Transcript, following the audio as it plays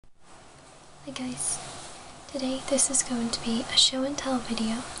Hi guys, today this is going to be a show and tell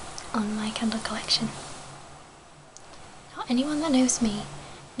video on my candle collection. Now anyone that knows me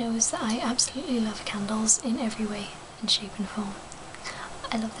knows that I absolutely love candles in every way and shape and form.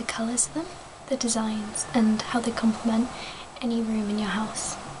 I love the colours of them, the designs and how they complement any room in your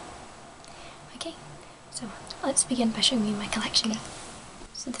house. Okay, so let's begin by showing you my collection.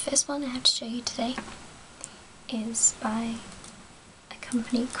 So the first one I have to show you today is by a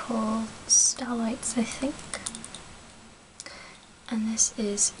company called Starlights, I think. And this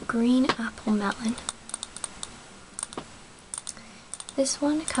is Green Apple Melon. This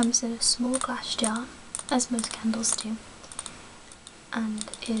one comes in a small glass jar, as most candles do, and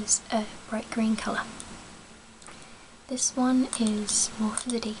is a bright green colour. This one is more for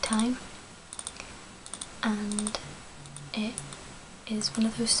the daytime, and it is one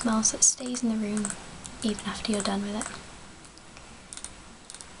of those smells that stays in the room even after you're done with it.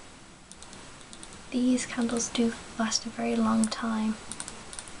 These candles do last a very long time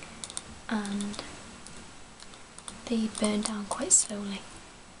and they burn down quite slowly.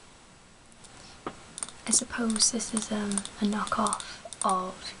 I suppose this is a knockoff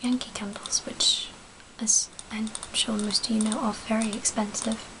of Yankee candles, which, as I'm sure most of you know, are very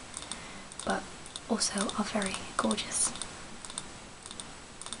expensive but also are very gorgeous.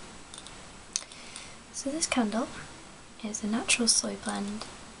 So this candle is a natural soy blend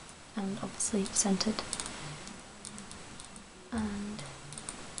and obviously scented, and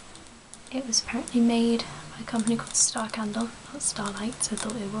it was apparently made by a company called Star Candle, not Starlights, I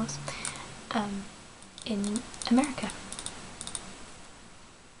thought it was, in America.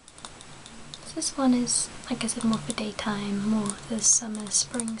 So this one is, like I said, more for daytime, more the summer,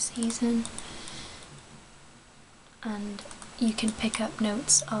 spring season, and you can pick up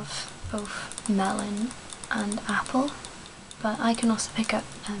notes of both melon and apple, but I can also pick up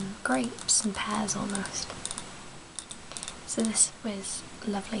grapes and pears almost. So this was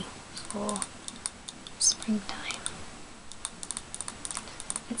lovely for springtime.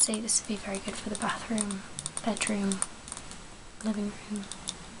 I'd say this would be very good for the bathroom, bedroom, living room.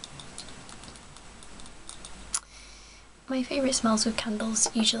 My favourite smells with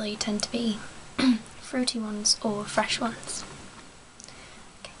candles usually tend to be fruity ones or fresh ones.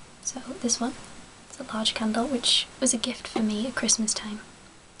 Okay, so this one is a large candle which was a gift for me at Christmas time,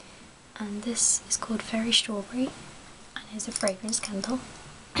 and this is called Fairy Strawberry and is a fragrance candle,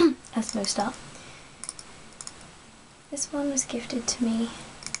 as most are. This one was gifted to me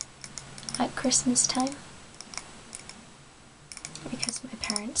at Christmas time because my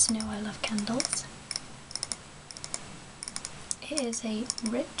parents know I love candles. It is a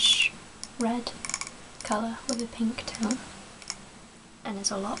rich red colour with a pink tone and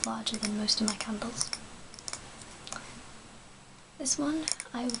is a lot larger than most of my candles. This one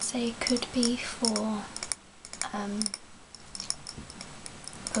I would say could be for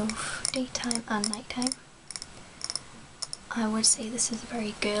both daytime and nighttime. I would say this is a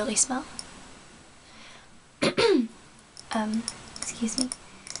very girly smell. Excuse me.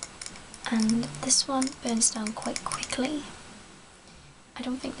 And this one burns down quite quickly. I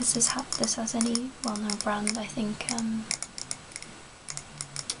don't think this has any well-known brand. I think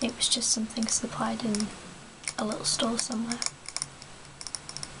it was just something supplied in a little store somewhere.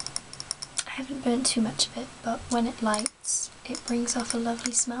 I haven't burnt too much of it, but when it lights, it brings off a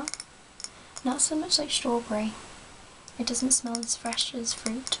lovely smell. Not so much like strawberry. It doesn't smell as fresh as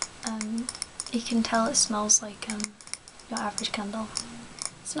fruit. You can tell it smells like your average candle.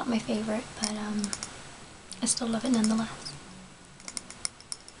 It's not my favourite, but I still love it nonetheless.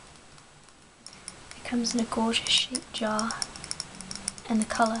 It comes in a gorgeous shaped jar, and the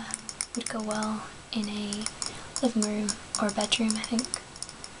colour would go well in a living room or a bedroom, I think.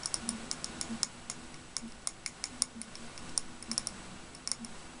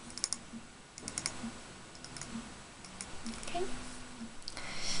 Okay,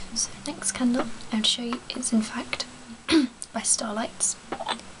 so the next candle I would show you is in fact by Starlights.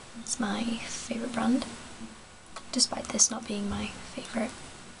 It's my favourite brand, despite this not being my favourite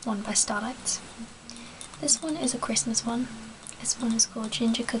one by Starlights. This one is a Christmas one. This one is called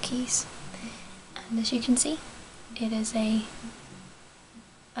Ginger Cookies, and as you can see, it is a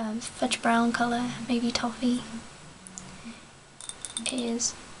fudge brown colour, maybe toffee.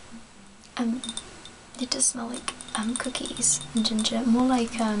 It does smell like cookies and ginger, more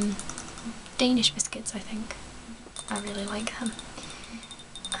like Danish biscuits, I think. I really like them.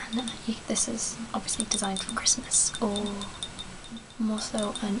 And this is obviously designed for Christmas, or more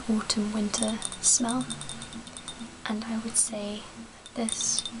so an autumn-winter smell. And I would say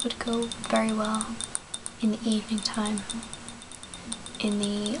this would go very well in the evening time in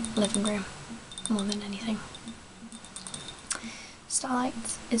the living room more than anything. Starlight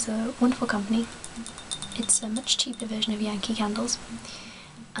is a wonderful company. It's a much cheaper version of Yankee Candles,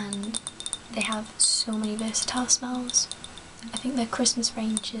 and they have so many versatile smells. I think their Christmas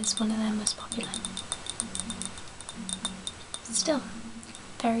range is one of their most popular. Still,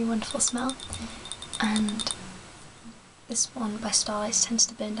 very wonderful smell, and this one by Starlight tends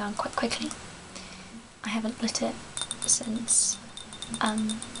to burn down quite quickly. I haven't lit it since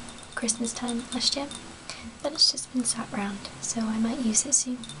Christmas time last year, but it's just been sat around, so I might use it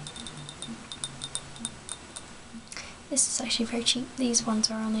soon. This is actually very cheap. These ones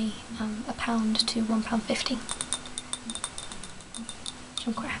are only £1 to £1.50, which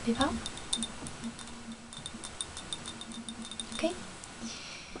I'm quite happy about. Okay,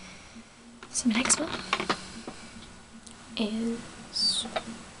 so the next one is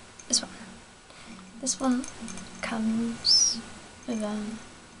this one. This one comes with I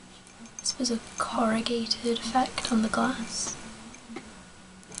suppose a corrugated effect on the glass.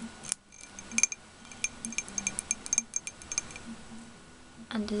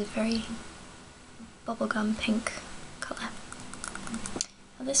 And is a very bubblegum pink colour.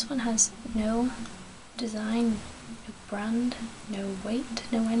 Now this one has no design, no brand, no weight,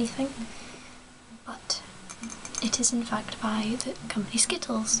 no anything, but it is in fact by the company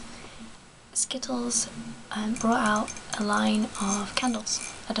Skittles. Skittles brought out a line of candles.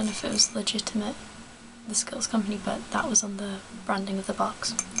 I don't know if it was legitimate, the Skittles company, but that was on the branding of the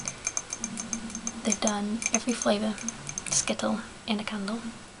box. They've done every flavour Skittle in a candle,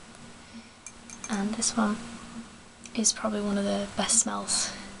 and this one is probably one of the best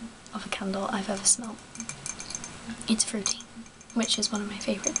smells of a candle I've ever smelled. It's fruity, which is one of my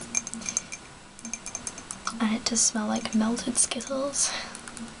favourites, and it does smell like melted Skittles.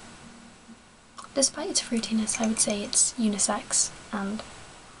 Despite its fruitiness, I would say it's unisex and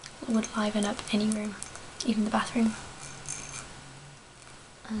would liven up any room, even the bathroom.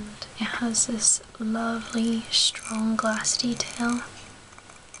 And it has this lovely strong glass detail.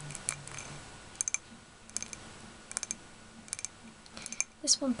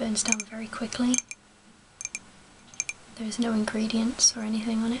 This one burns down very quickly. There's no ingredients or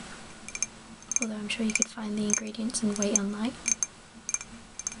anything on it, although I'm sure you could find the ingredients and wait online.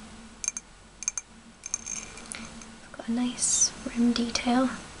 It's got a nice rim detail,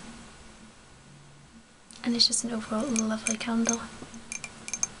 and it's just an overall lovely candle.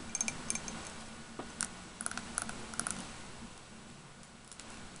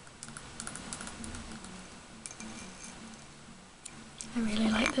 I really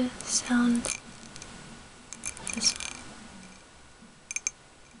like the sound of this one.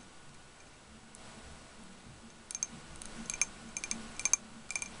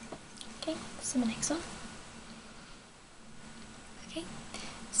 Okay, so the next one. Okay,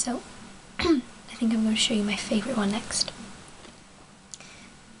 so I think I'm going to show you my favourite one next.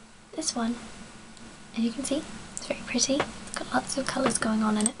 This one, as you can see, it's very pretty. It's got lots of colours going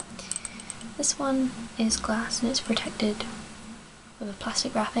on in it. This one is glass and it's protected with a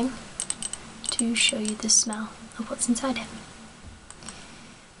plastic wrapping to show you the smell of what's inside it.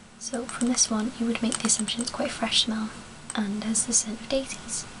 So from this one you would make the assumption it's quite a fresh smell and has the scent of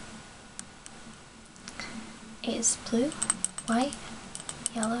daisies. It is blue, white,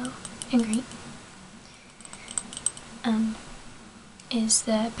 yellow and green, and is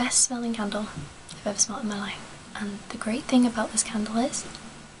the best smelling candle I've ever smelled in my life. And the great thing about this candle is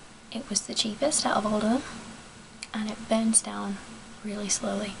it was the cheapest out of all of them, and it burns down really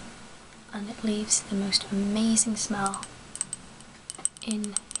slowly, and it leaves the most amazing smell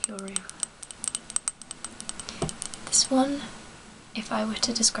in your room. This one, if I were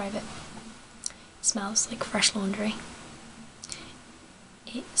to describe it, smells like fresh laundry.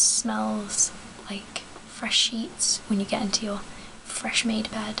 It smells like fresh sheets when you get into your fresh made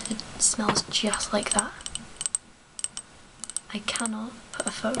bed. It smells just like that. I cannot put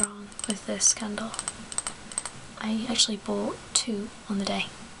a foot wrong with this candle. I actually bought 2 on the day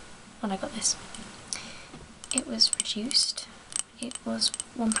when I got this. It was reduced. It was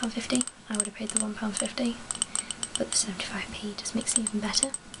 £1.50. I would have paid the £1.50, but the 75p just makes it even better.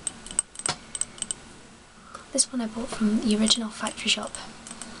 This one I bought from the original Factory Shop,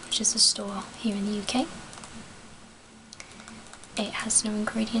 which is a store here in the UK. It has no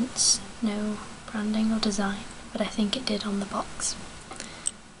ingredients, no branding or design, but I think it did on the box.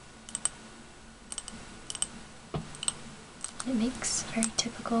 It makes a very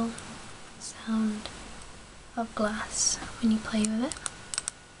typical sound of glass when you play with it.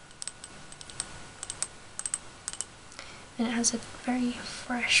 And it has a very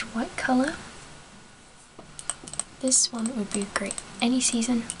fresh white colour. this one would be great for any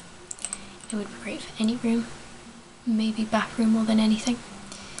season. It would be great for any room, maybe bathroom more than anything,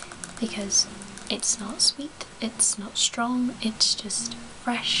 because it's not sweet, it's not strong, it's just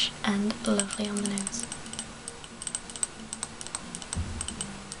fresh and lovely on the nose.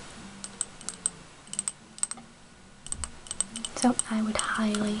 So I would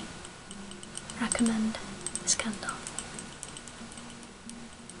highly recommend this candle.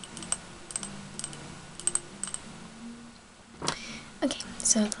 Okay,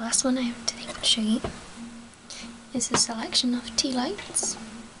 so the last one I have today to show you is a selection of tea lights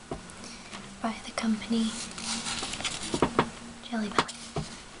by the company Jelly Belly.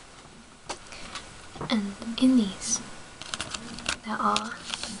 And in these there are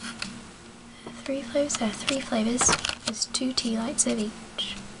three flavors. There's 2 tea lights of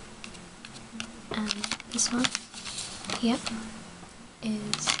each. And this one here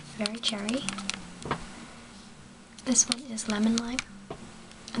is very cherry. This one is lemon lime.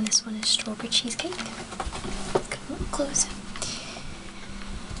 And this one is strawberry cheesecake. Come a little closer.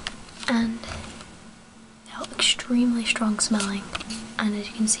 And they're extremely strong smelling. And as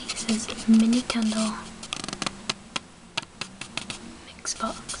you can see, it says mini candle mix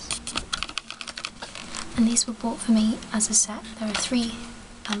box. And these were bought for me as a set. There are 3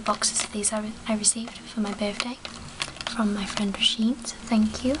 boxes of these I received for my birthday from my friend Rasheen, so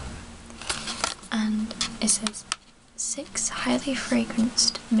thank you. And it says 6 highly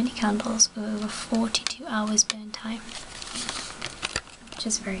fragranced mini candles with over 42 hours burn time, which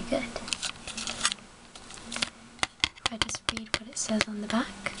is very good. If I just read what it says on the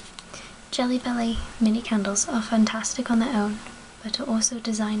back. Jelly Belly mini candles are fantastic on their own, but are also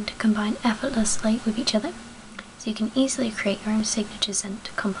designed to combine effortlessly with each other, so you can easily create your own signature scent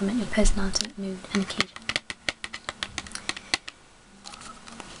to complement your personality, mood and occasion.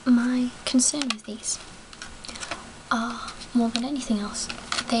 My concern with these are, more than anything else,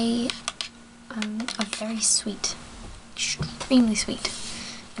 they are very sweet, extremely sweet,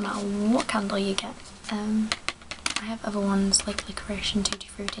 no matter what candle you get. I have other ones like licorice and tutti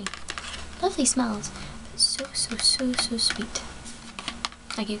frutti. Lovely smells, but so sweet.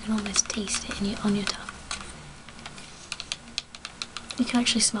 Like you can almost taste it on your tongue. You can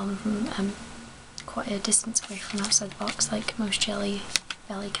actually smell them from quite a distance away from outside the box, like most Jelly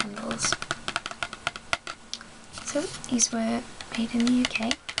Belly candles. So these were made in the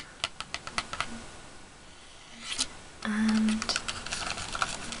UK, and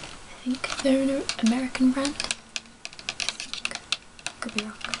I think they're an American brand. Could be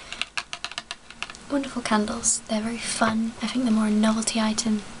wrong. Wonderful candles. They're very fun. I think they're more a novelty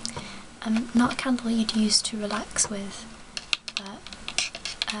item. Not a candle you'd use to relax with, but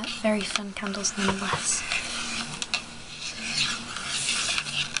very fun candles nonetheless.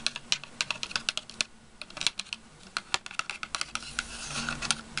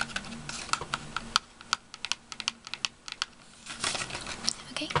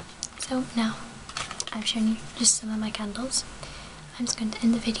 Okay, so now I've shown you just some of my candles. I'm just going to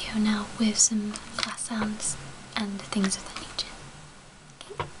end the video now with some glass sounds and things of that nature.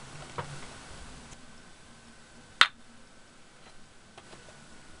 Okay.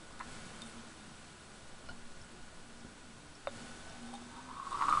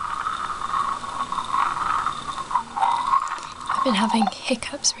 I've been having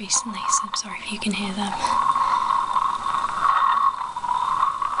hiccups recently, so I'm sorry if you can hear them.